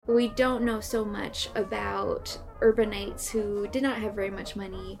but we don't know so much about urbanites who did not have very much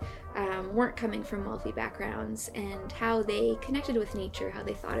money, weren't coming from wealthy backgrounds, and how they connected with nature, how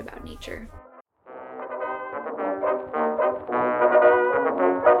they thought about nature.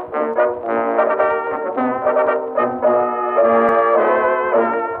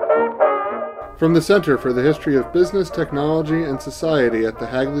 From the Center for the History of Business, Technology, and Society at the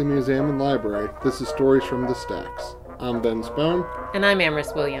Hagley Museum and Library, this is Stories from the Stacks. I'm Ben Spohn. And I'm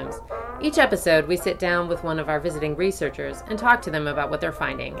Amherst Williams. Each episode, we sit down with one of our visiting researchers and talk to them about what they're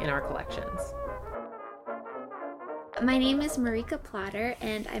finding in our collections. My name is Marika Plotter,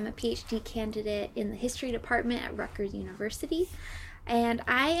 and I'm a PhD candidate in the History Department at Rutgers University. And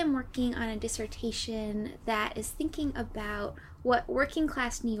I am working on a dissertation that is thinking about what working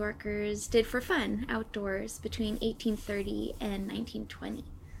class New Yorkers did for fun outdoors between 1830 and 1920.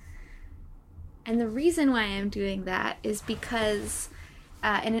 And the reason why I'm doing that is because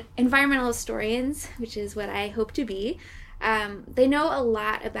environmental historians, which is what I hope to be, they know a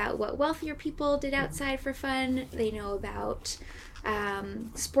lot about what wealthier people did outside for fun. They know about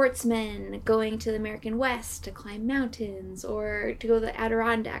sportsmen going to the American West to climb mountains, or to go to the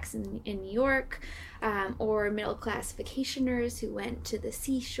Adirondacks in New York, or middle-class vacationers who went to the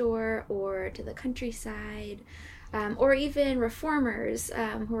seashore or to the countryside, or even reformers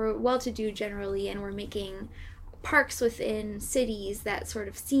who were well-to-do generally and were making parks within cities that sort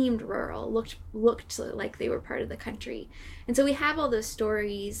of seemed rural, looked like they were part of the country. And so we have all those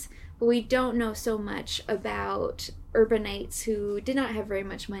stories, but we don't know so much about urbanites who did not have very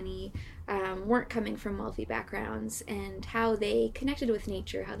much money, weren't coming from wealthy backgrounds, and how they connected with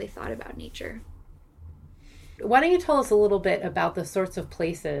nature, how they thought about nature. Why don't you tell us a little bit about the sorts of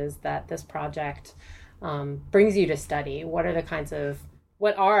places that this project brings you to study? What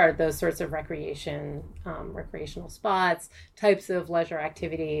are those sorts of recreational spots, types of leisure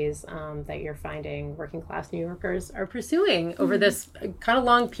activities that you're finding working class New Yorkers are pursuing over this kind of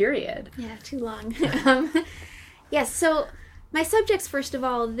long period? Yeah, too long. Yes, so my subjects, first of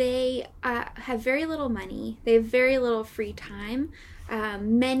all, they have very little money. They have very little free time.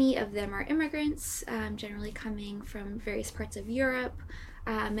 Many of them are immigrants, generally coming from various parts of Europe.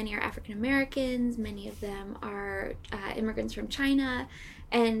 Many are African Americans. Many of them are immigrants from China.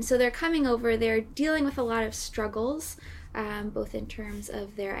 And so they're coming over, they're dealing with a lot of struggles, both in terms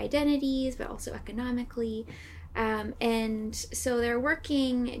of their identities, but also economically. And so they're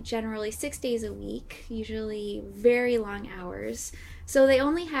working generally 6 days a week, usually very long hours. So they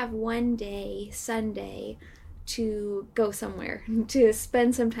only have one day, Sunday, to go somewhere, to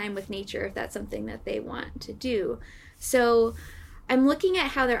spend some time with nature if that's something that they want to do. So I'm looking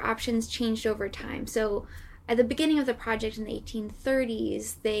at how their options changed over time. So at the beginning of the project in the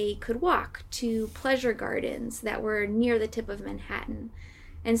 1830s, they could walk to pleasure gardens that were near the tip of Manhattan.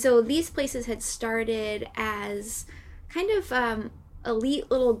 And so these places had started as kind of elite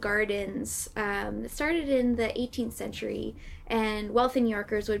little gardens that started in the 18th century, and wealthy New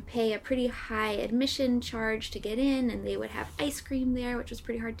Yorkers would pay a pretty high admission charge to get in, and they would have ice cream there, which was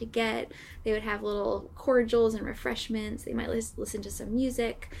pretty hard to get. They would have little cordials and refreshments. They might listen to some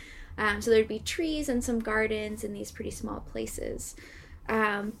music. So there'd be trees and some gardens in these pretty small places.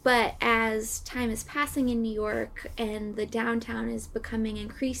 But as time is passing in New York and the downtown is becoming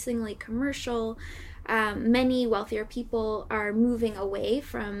increasingly commercial, many wealthier people are moving away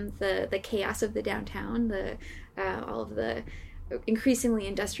from the chaos of the downtown, all of the increasingly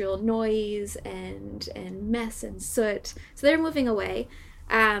industrial noise and mess and soot. So they're moving away.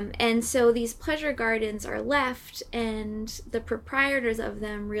 And so these pleasure gardens are left, and the proprietors of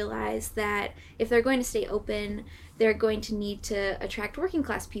them realize that if they're going to stay open, they're going to need to attract working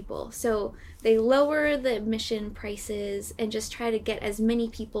class people. So they lower the admission prices and just try to get as many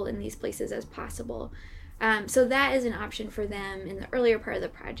people in these places as possible. So that is an option for them in the earlier part of the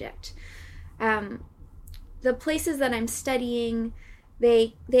project. The places that I'm studying,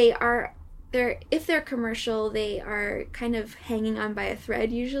 if they're commercial, they are kind of hanging on by a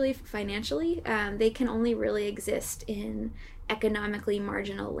thread, usually financially. They can only really exist in economically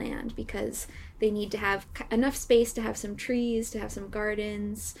marginal land because they need to have enough space to have some trees, to have some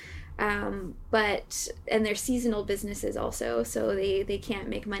gardens, and they're seasonal businesses also, so they can't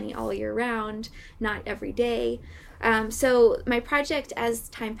make money all year round, not every day. So my project, as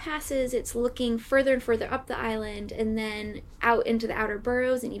time passes, it's looking further and further up the island and then out into the outer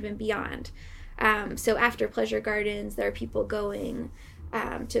boroughs and even beyond. So after pleasure gardens, there are people going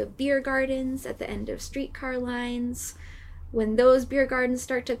to beer gardens at the end of streetcar lines. when those beer gardens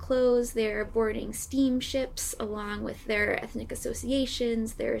start to close, they're boarding steamships along with their ethnic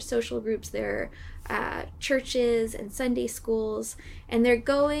associations, their social groups, their churches and Sunday schools, and they're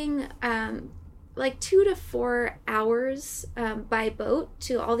going like 2 to 4 hours by boat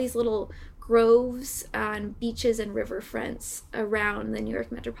to all these little groves on beaches and riverfronts around the New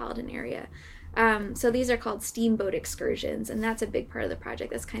York metropolitan area. So these are called steamboat excursions, and that's a big part of the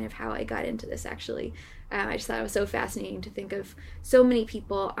project. That's kind of how I got into this, actually. I just thought it was so fascinating to think of so many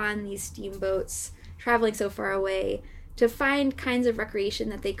people on these steamboats traveling so far away to find kinds of recreation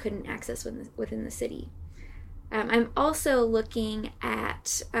that they couldn't access within the city. I'm also looking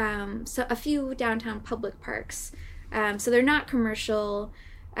at a few downtown public parks. So they're not commercial,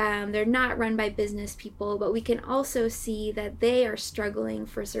 they're not run by business people, but we can also see that they are struggling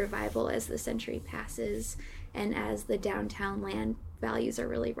for survival as the century passes and as the downtown land values are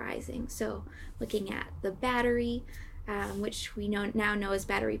really rising. So looking at the Battery, which we now know as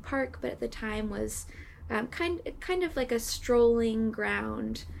Battery Park, but at the time was kind of like a strolling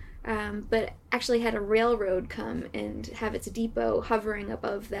ground, but actually had a railroad come and have its depot hovering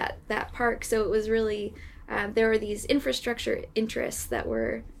above that park. So it was really, there were these infrastructure interests that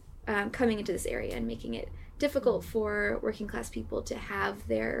were coming into this area and making it difficult for working class people to have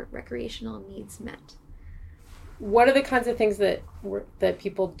their recreational needs met. What are the kinds of things that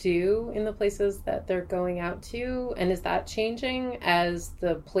people do in the places that they're going out to? And is that changing as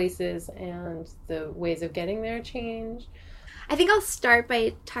the places and the ways of getting there change? I think I'll start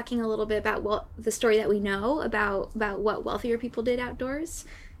by talking a little bit about the story that we know about what wealthier people did outdoors.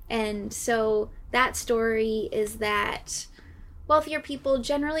 And so that story is that wealthier people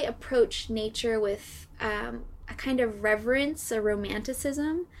generally approach nature with a kind of reverence, a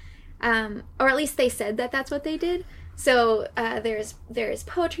romanticism. Or at least they said that that's what they did. So there's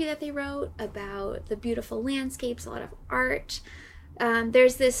poetry that they wrote about the beautiful landscapes, a lot of art.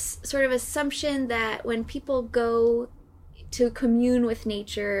 There's this sort of assumption that when people go to commune with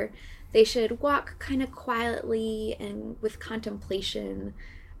nature, they should walk kind of quietly and with contemplation.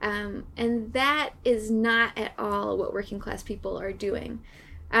 And that is not at all what working class people are doing.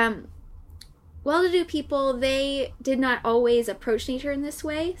 Well-to-do people, they did not always approach nature in this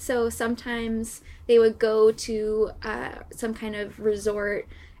way. So sometimes they would go to some kind of resort,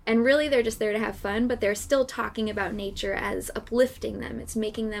 and really they're just there to have fun, but they're still talking about nature as uplifting them. It's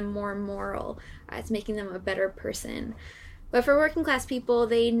making them more moral. It's making them a better person. But for working class people,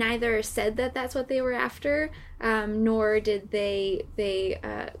 they neither said that that's what they were after, nor did they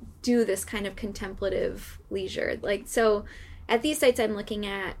do this kind of contemplative leisure. So at these sites I'm looking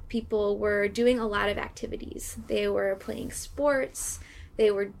at, people were doing a lot of activities. They were playing sports, they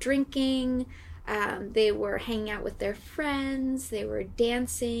were drinking, they were hanging out with their friends, they were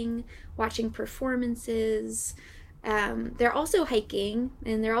dancing, watching performances. They're also hiking,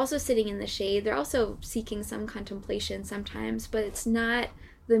 and they're also sitting in the shade. They're also seeking some contemplation sometimes, but it's not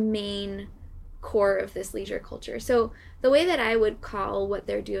the main core of this leisure culture. So the way that I would call what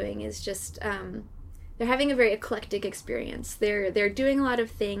they're doing is just they're having a very eclectic experience. They're doing a lot of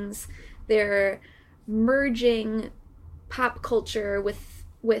things. They're merging pop culture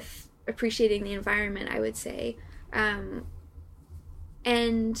with appreciating the environment, I would say.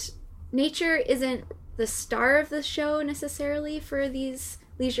 And nature isn't the star of the show necessarily for these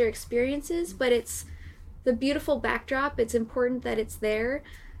leisure experiences, but it's the beautiful backdrop. It's important that it's there.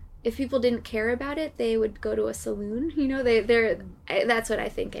 If people didn't care about it, they would go to a saloon. That's what I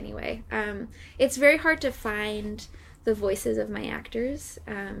think anyway. It's very hard to find the voices of my actors.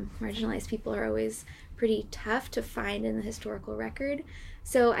 Marginalized people are always pretty tough to find in the historical record.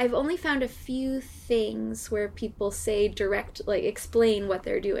 So I've only found a few things where people say explain what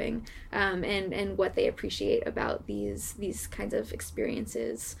they're doing, and what they appreciate about these kinds of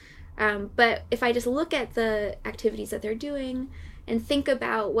experiences. But if I just look at the activities that they're doing and think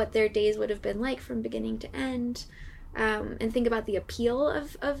about what their days would have been like from beginning to end, and think about the appeal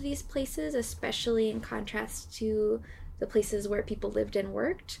of these places, especially in contrast to the places where people lived and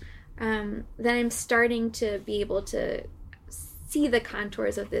worked, then I'm starting to be able to see the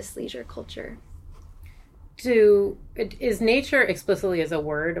contours of this leisure culture. Is nature explicitly as a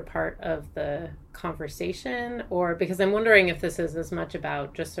word a part of the conversation? Or because I'm wondering if this is as much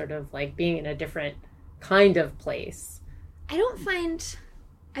about just sort of like being in a different kind of place. I don't find,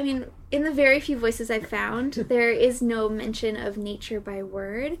 in the very few voices I've found, there is no mention of nature by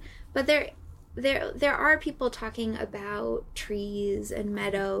word, but there are people talking about trees and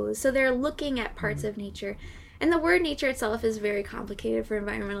meadows, so they're looking at parts of nature. And the word nature itself is very complicated for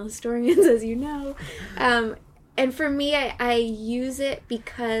environmental historians, as you know. And for me, I use it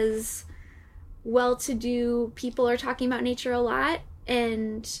because well-to-do people are talking about nature a lot,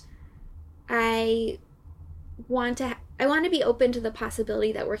 and I want to be open to the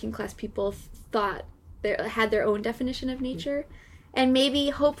possibility that working class people had their own definition of nature, and maybe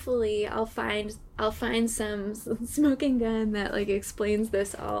hopefully I'll find some smoking gun that like explains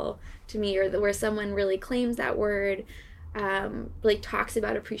this all to me, or where someone really claims that word, like talks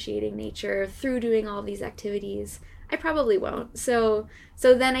about appreciating nature through doing all of these activities. I probably won't. So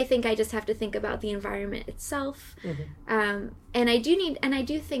then I think I just have to think about the environment itself. And I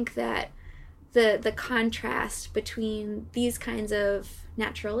do think that the contrast between these kinds of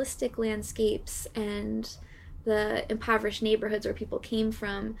naturalistic landscapes and the impoverished neighborhoods where people came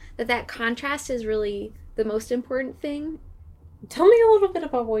from, that contrast is really the most important thing. Tell me a little bit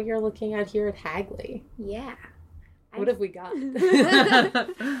about what you're looking at here at Hagley. Yeah. What have we got?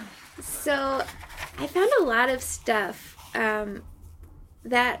 So I found a lot of stuff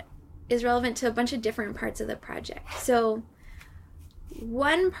that is relevant to a bunch of different parts of the project. So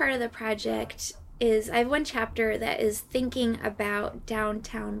one part of the project is, I have one chapter that is thinking about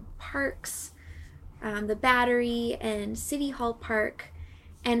downtown parks, the Battery and City Hall Park,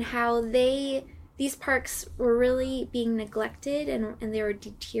 and how these parks were really being neglected and they were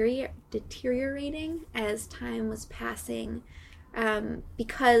deteriorating as time was passing,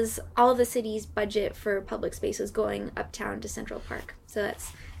 because all of the city's budget for public space was going uptown to Central Park. So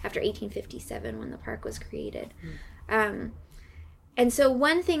that's after 1857 when the park was created. And so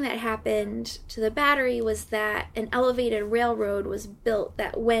one thing that happened to the Battery was that an elevated railroad was built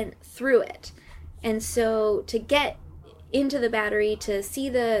that went through it. And so to get into the Battery, to see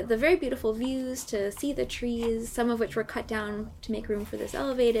the very beautiful views, to see the trees, some of which were cut down to make room for this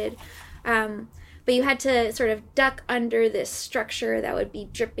elevated, but you had to sort of duck under this structure that would be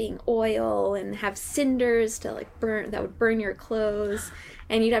dripping oil and have cinders to like that would burn your clothes,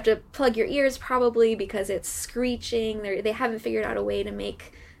 and you'd have to plug your ears probably because it's screeching. They haven't figured out a way to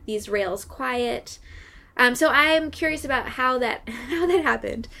make these rails quiet. So I'm curious about how that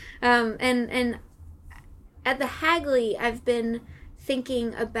happened, and at the Hagley, I've been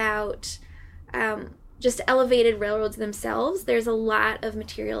thinking about just elevated railroads themselves. There's a lot of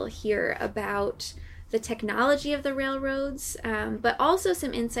material here about the technology of the railroads, but also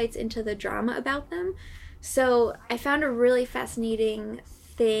some insights into the drama about them. So I found a really fascinating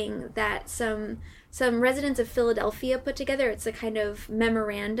thing that some residents of Philadelphia put together. It's a kind of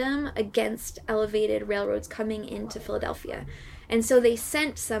memorandum against elevated railroads coming into Philadelphia. And so they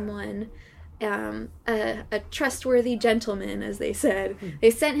sent someone, a trustworthy gentleman, as they said. They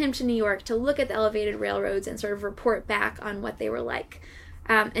sent him to New York to look at the elevated railroads and sort of report back on what they were like.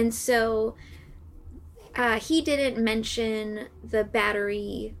 And so he didn't mention the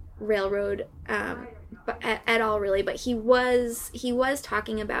Battery Railroad at all, really, but he was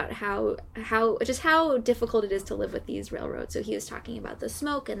talking about how difficult it is to live with these railroads. So he was talking about the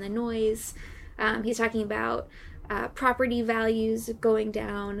smoke and the noise. He's talking about property values going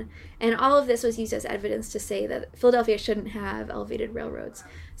down, and all of this was used as evidence to say that Philadelphia shouldn't have elevated railroads.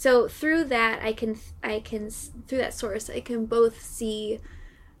 So through that, I can through that source, I can both see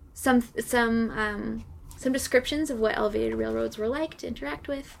some descriptions of what elevated railroads were like to interact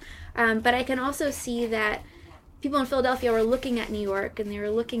with, but I can also see that people in Philadelphia were looking at New York, and they were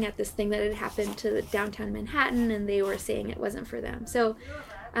looking at this thing that had happened to downtown Manhattan, and they were saying it wasn't for them. So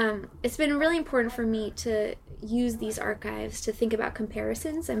it's been really important for me to use these archives to think about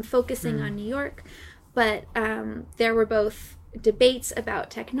comparisons. I'm focusing on New York, but there were both debates about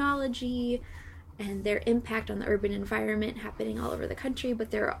technology and their impact on the urban environment happening all over the country,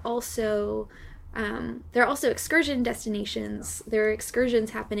 but there are also excursion destinations. There are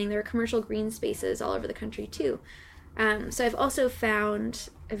excursions happening. There are commercial green spaces all over the country too. So I've also found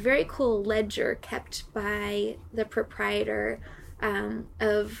a very cool ledger kept by the proprietor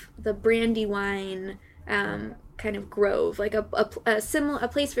of the Brandywine kind of grove, like a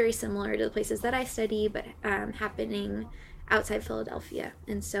place very similar to the places that I study, but happening outside Philadelphia.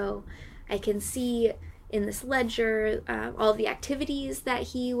 And so I can see in this ledger all of the activities that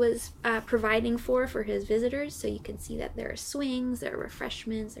he was providing for his visitors. So you can see that there are swings, there are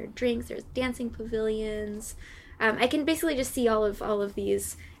refreshments, there are drinks, there's dancing pavilions. I can basically just see all of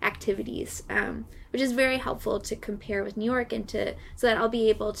these activities, which is very helpful to compare with New York, and so that I'll be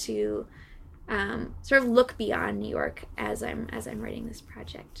able to sort of look beyond New York as I'm writing this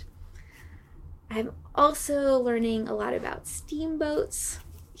project. I'm also learning a lot about steamboats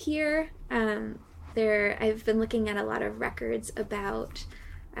here. I've been looking at a lot of records about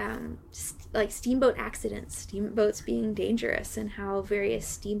like steamboat accidents, steamboats being dangerous, and how various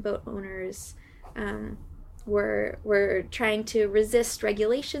steamboat owners were trying to resist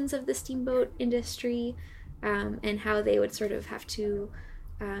regulations of the steamboat industry, and how they would sort of have to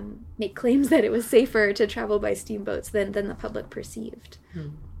make claims that it was safer to travel by steamboats than the public perceived.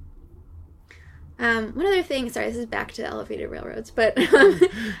 One other thing, sorry, this is back to elevated railroads, but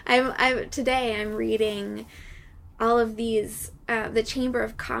today I'm reading all of these, the Chamber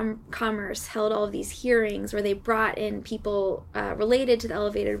of Commerce held all of these hearings where they brought in people related to the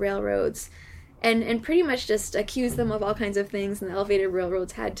elevated railroads and pretty much just accused them of all kinds of things, and the elevated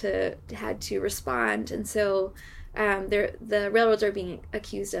railroads had to respond. And so the railroads are being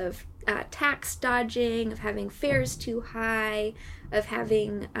accused of tax dodging, of having fares too high, of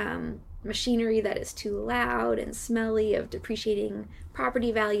having machinery that is too loud and smelly, of depreciating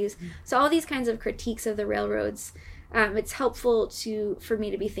property values. So all these kinds of critiques of the railroads, it's helpful for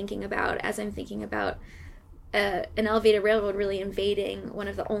me to be thinking about as I'm thinking about an elevated railroad really invading one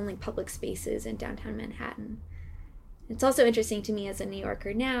of the only public spaces in downtown Manhattan. It's also interesting to me as a New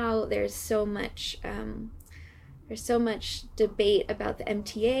Yorker now, there's so much debate about the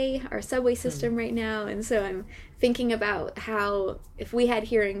MTA, our subway system right now, and so I'm thinking about how if we had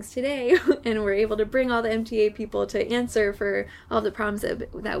hearings today and we're able to bring all the MTA people to answer for all the problems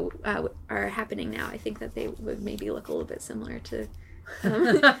that are happening now, I think that they would maybe look a little bit similar to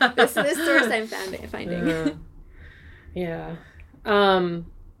this source I'm finding. Yeah. Oh,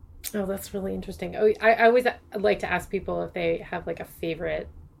 that's really interesting. Oh, I always like to ask people if they have like a favorite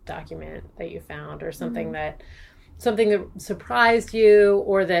document that you found or something that surprised you,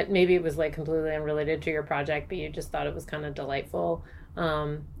 or that maybe it was like completely unrelated to your project, but you just thought it was kind of delightful.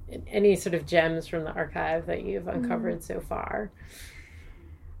 Any sort of gems from the archive that you've uncovered so far?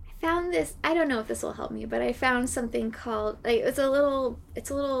 I found this, I don't know if this will help me, but I found something called, it's a little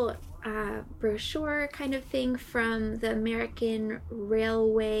brochure kind of thing from the American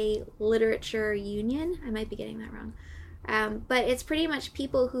Railway Literature Union. I might be getting that wrong. But it's pretty much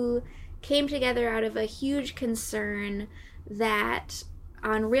people who came together out of a huge concern that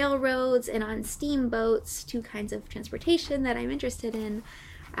on railroads and on steamboats, two kinds of transportation that I'm interested in,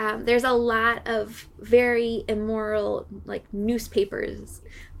 there's a lot of very immoral, like, newspapers,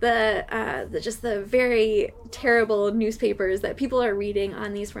 the very terrible newspapers that people are reading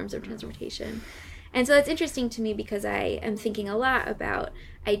on these forms of transportation. And so that's interesting to me because I am thinking a lot about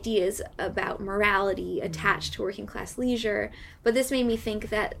ideas about morality attached to working class leisure, but this made me think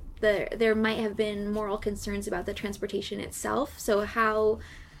that there might have been moral concerns about the transportation itself. So how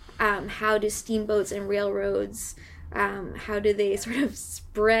do steamboats and railroads, how do they sort of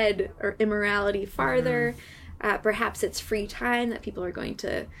spread immorality farther? Perhaps it's free time that people are going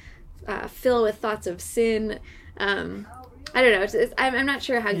to fill with thoughts of sin. I don't know. I'm not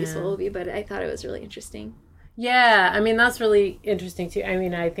sure how useful it will be, but I thought it was really interesting. Yeah, I mean, that's really interesting too. I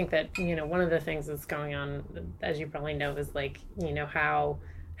mean, I think that, one of the things that's going on, as you probably know, is like,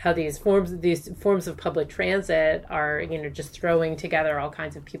 how these forms of public transit are, just throwing together all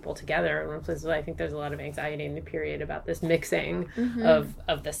kinds of people together in one place. I think there's a lot of anxiety in the period about this mixing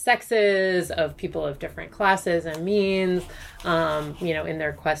of the sexes, of people of different classes and means, in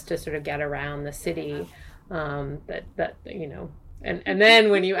their quest to sort of get around the city. And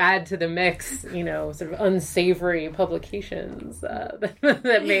then when you add to the mix, sort of unsavory publications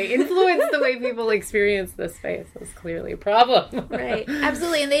that may influence the way people experience this space, that's clearly a problem. Right,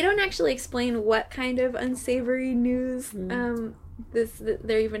 absolutely. And they don't actually explain what kind of unsavory news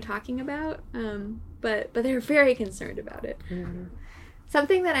they're even talking about, but they're very concerned about it.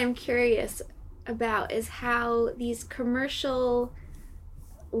 Something that I'm curious about is how these commercial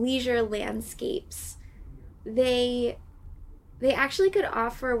leisure landscapes, they actually could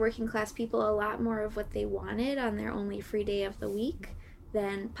offer working class people a lot more of what they wanted on their only free day of the week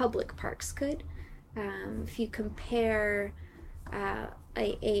than public parks could. If you compare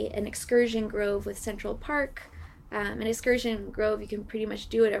an excursion grove with Central Park, an excursion grove, you can pretty much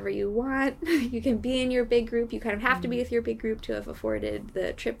do whatever you want. You can be in your big group. You kind of have to be with your big group to have afforded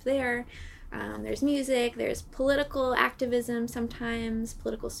the trip there. There's music, there's political activism sometimes,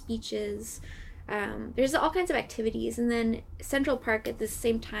 political speeches. There's all kinds of activities. And then Central Park at the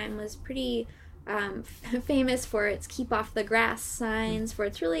same time was pretty famous for its keep off the grass signs, for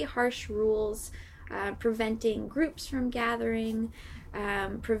its really harsh rules, preventing groups from gathering,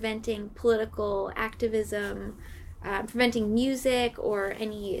 preventing political activism, preventing music or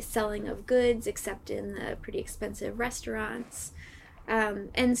any selling of goods except in the pretty expensive restaurants.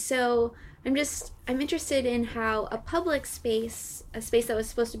 And so I'm interested in how a public space, a space that was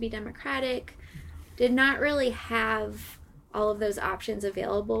supposed to be democratic, did not really have all of those options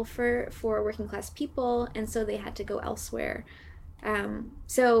available for working class people, and so they had to go elsewhere.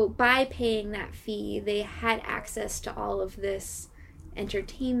 So by paying that fee, they had access to all of this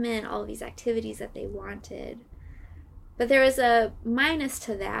entertainment, all of these activities that they wanted. But there was a minus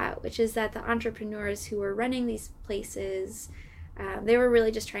to that, which is that the entrepreneurs who were running these places, they were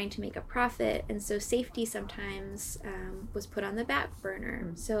really just trying to make a profit, and so safety sometimes was put on the back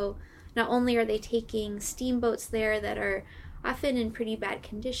burner. So not only are they taking steamboats there that are often in pretty bad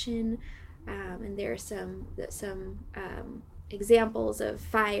condition, and there are some examples of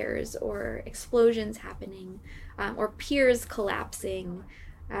fires or explosions happening, or piers collapsing,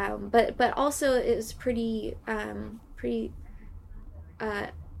 but also it was pretty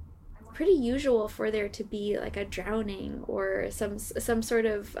usual for there to be like a drowning or some sort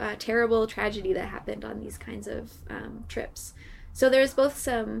of terrible tragedy that happened on these kinds of trips. So there's both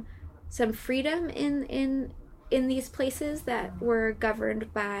some freedom in these places that were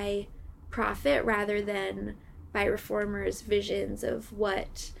governed by profit rather than by reformers' visions of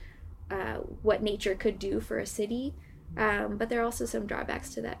what nature could do for a city, but there are also some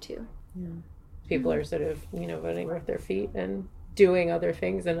drawbacks to that too. Yeah. People are sort of voting with their feet and doing other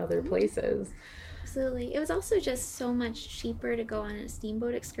things in other places. Absolutely. It was also just so much cheaper to go on a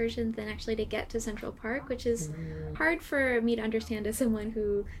steamboat excursion than actually to get to Central Park, which is hard for me to understand as someone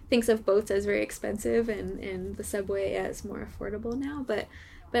who thinks of boats as very expensive and the subway as more affordable now. But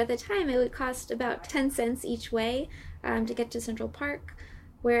at the time, it would cost about 10 cents each way to get to Central Park,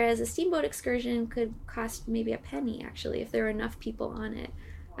 whereas a steamboat excursion could cost maybe a penny, actually, if there were enough people on it.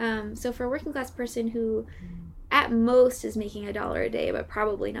 So for a working class person who at most is making $1 a day, but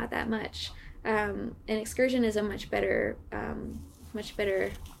probably not that much, an excursion is a much better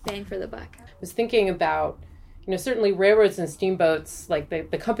bang for the buck. I was thinking about, certainly railroads and steamboats, like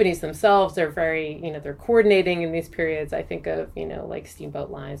the companies themselves are very, they're coordinating in these periods. I think of, like steamboat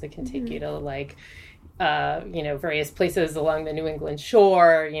lines that can take you to like, various places along the New England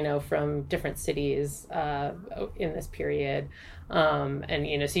shore, from different cities in this period.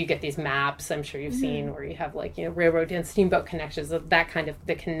 And, so you get these maps, I'm sure you've seen, where you have like, railroad and steamboat connections. That kind of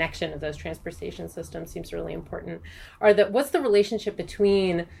the connection of those transportation systems seems really important. What's the relationship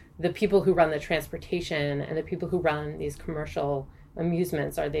between the people who run the transportation and the people who run these commercial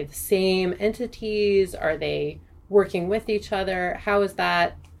amusements? Are they the same entities? Are they working with each other? How is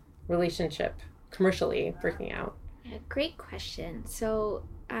that relationship commercially working out? Yeah, great question. So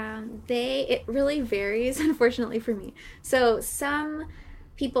it really varies, unfortunately for me. So some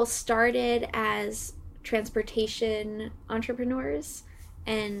people started as transportation entrepreneurs,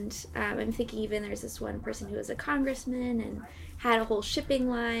 and I'm thinking even there's this one person who was a congressman and had a whole shipping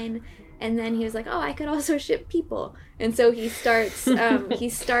line, and then he was like, oh, I could also ship people, and so he starts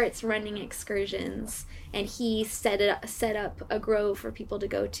running excursions, and he set up a grove for people to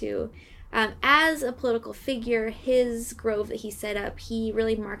go to. As a political figure, his grove that he set up, he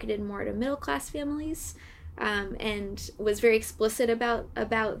really marketed more to middle-class families, and was very explicit about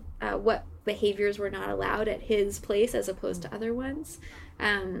what behaviors were not allowed at his place as opposed to other ones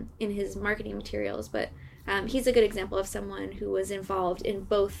in his marketing materials. But he's a good example of someone who was involved in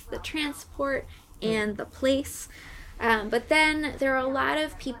both the transport and the place. But then there are a lot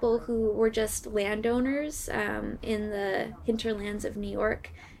of people who were just landowners in the hinterlands of New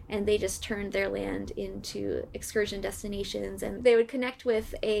York, and they just turned their land into excursion destinations, and they would connect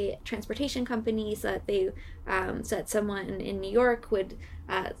with a transportation company so that someone in New York would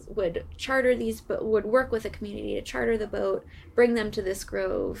charter these, but would work with a community to charter the boat, bring them to this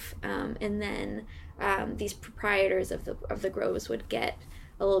grove, and then these proprietors of the groves would get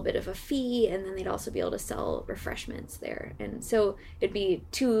a little bit of a fee, and then they'd also be able to sell refreshments there. And so it'd be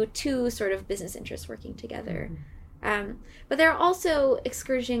two sort of business interests working together. But there are also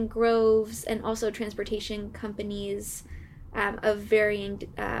excursion groves and also transportation companies of varying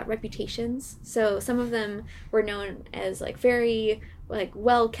reputations. So some of them were known as like very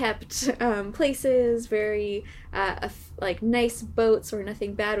well-kept places, very nice boats where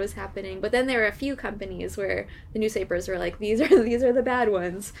nothing bad was happening. But then there were a few companies where the newspapers were like, these are the bad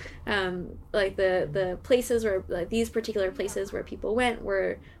ones. Like the places where these particular places where people went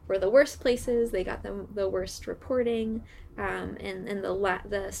were the worst places. They got the worst reporting, and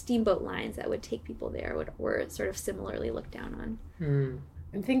the steamboat lines that would take people there were sort of similarly looked down on.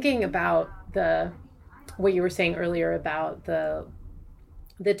 I'm thinking about what you were saying earlier about the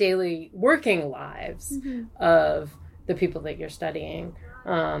daily working lives of the people that you're studying.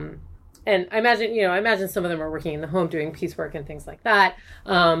 And I imagine some of them are working in the home doing piecework and things like that.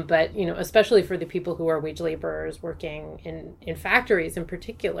 But, especially for the people who are wage laborers working in factories in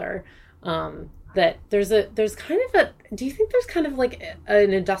particular, that there's kind of do you think there's kind of like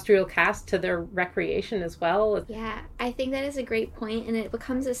an industrial cast to their recreation as well? Yeah, I think that is a great point, and it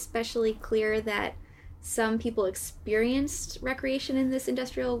becomes especially clear that some people experienced recreation in this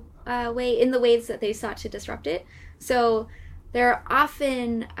industrial way in the ways that they sought to disrupt it. So there are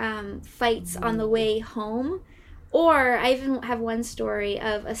often fights on the way home, or I even have one story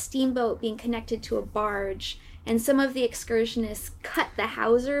of a steamboat being connected to a barge, and some of the excursionists cut the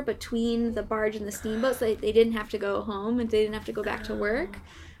hawser between the barge and the steamboat so that they didn't have to go home and they didn't have to go back to work.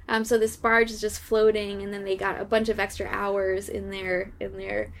 So this barge is just floating, and then they got a bunch of extra hours in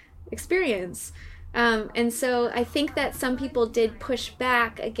their experience. And so I think that some people did push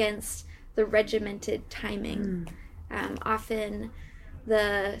back against the regimented timing. Often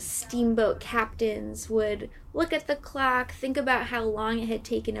the steamboat captains would look at the clock, think about how long it had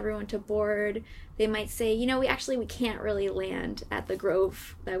taken everyone to board. They might say, we can't really land at the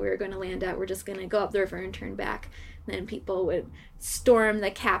grove that we were going to land at. We're just going to go up the river and turn back. And then people would storm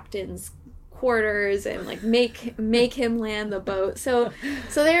the captain's quarters and like make him land the boat. So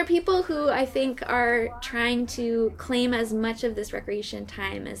there are people who I think are trying to claim as much of this recreation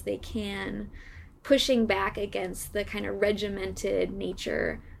time as they can, pushing back against the kind of regimented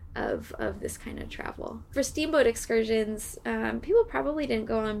nature of this kind of travel. For steamboat excursions, people probably didn't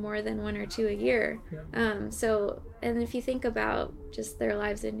go on more than 1 or 2 a year. And if you think about just their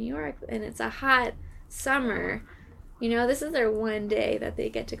lives in New York, and it's a hot summer, this is their one day that they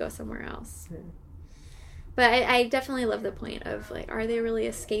get to go somewhere else. But I definitely love the point of, like, are they really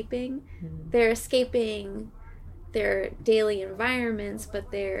escaping? They're escaping their daily environments,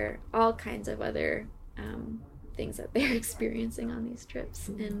 but they're all kinds of other things that they're experiencing on these trips.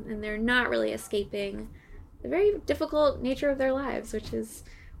 And they're not really escaping the very difficult nature of their lives, which is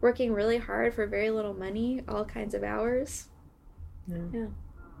working really hard for very little money, all kinds of hours.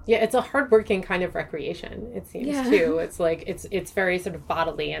 Yeah, it's a hardworking kind of recreation, it seems, too. It's like, it's very sort of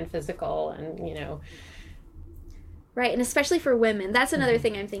bodily and physical and, Right, and especially for women. That's another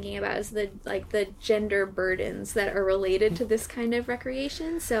thing I'm thinking about is the gender burdens that are related to this kind of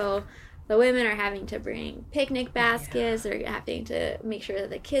recreation. So the women are having to bring picnic baskets. They're having to make sure that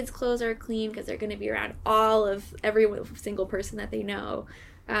the kids' clothes are clean because they're going to be around every single person that they know.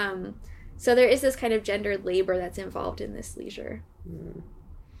 So there is this kind of gendered labor that's involved in this leisure.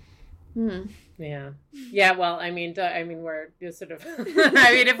 Yeah. Well, we're just sort of.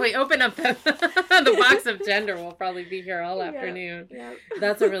 If we open up the box of gender, we'll probably be here all afternoon. Yeah.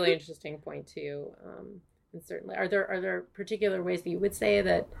 That's a really interesting point too. And certainly, are there particular ways that you would say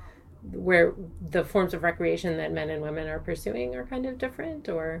that where the forms of recreation that men and women are pursuing are kind of different,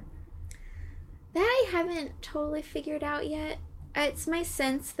 or that I haven't totally figured out yet? It's my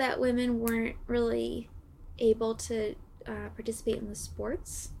sense that women weren't really able to participate in the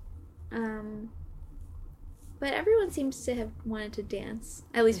sports. But everyone seems to have wanted to dance,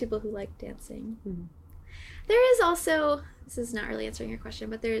 at least people who like dancing. There is also, this is not really answering your question,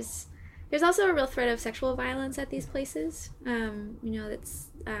 but there's also a real threat of sexual violence at these places. There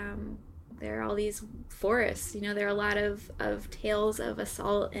are all these forests, there are a lot of tales of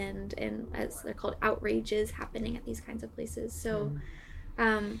assault and as they're called, outrages happening at these kinds of places. So,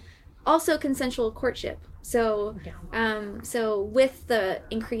 also consensual courtship. So with the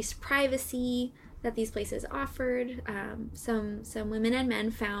increased privacy that these places offered, some women and men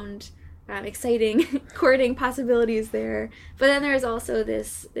found exciting courting possibilities there. But then there's also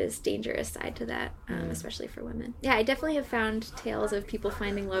this dangerous side to that, especially for women. Yeah, I definitely have found tales of people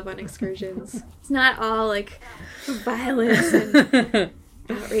finding love on excursions. It's not all like violence and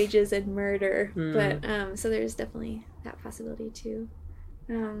outrages and murder, but so there's definitely that possibility too.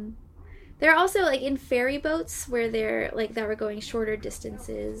 There are also, like, in ferry boats where they're, like, that were going shorter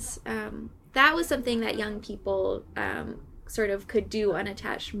distances. That was something that young people sort of could do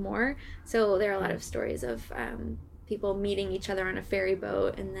unattached more. So there are a lot of stories of people meeting each other on a ferry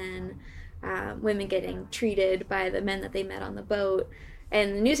boat and then women getting treated by the men that they met on the boat.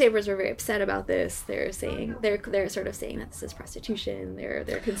 And the newspapers were very upset about this. They're saying, they're sort of saying that this is prostitution. They're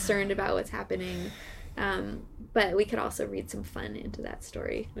concerned about what's happening. But we could also read some fun into that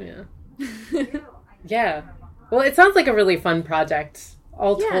story. Yeah. Well, it sounds like a really fun project,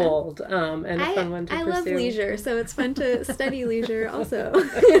 all told, and a fun one to pursue. I love leisure, so it's fun to study leisure also.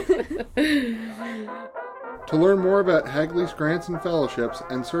 To learn more about Hagley's grants and fellowships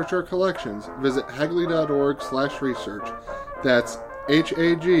and search our collections, visit hagley.org/research. That's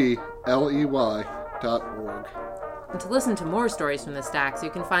HAGLEY.org. And to listen to more Stories from the Stacks, you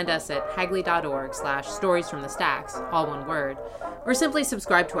can find us at hagley.org/Stories from the Stacks, all one word, or simply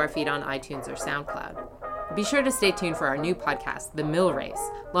subscribe to our feed on iTunes or SoundCloud. Be sure to stay tuned for our new podcast, The Mill Race,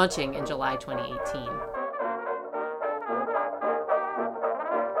 launching in July 2018.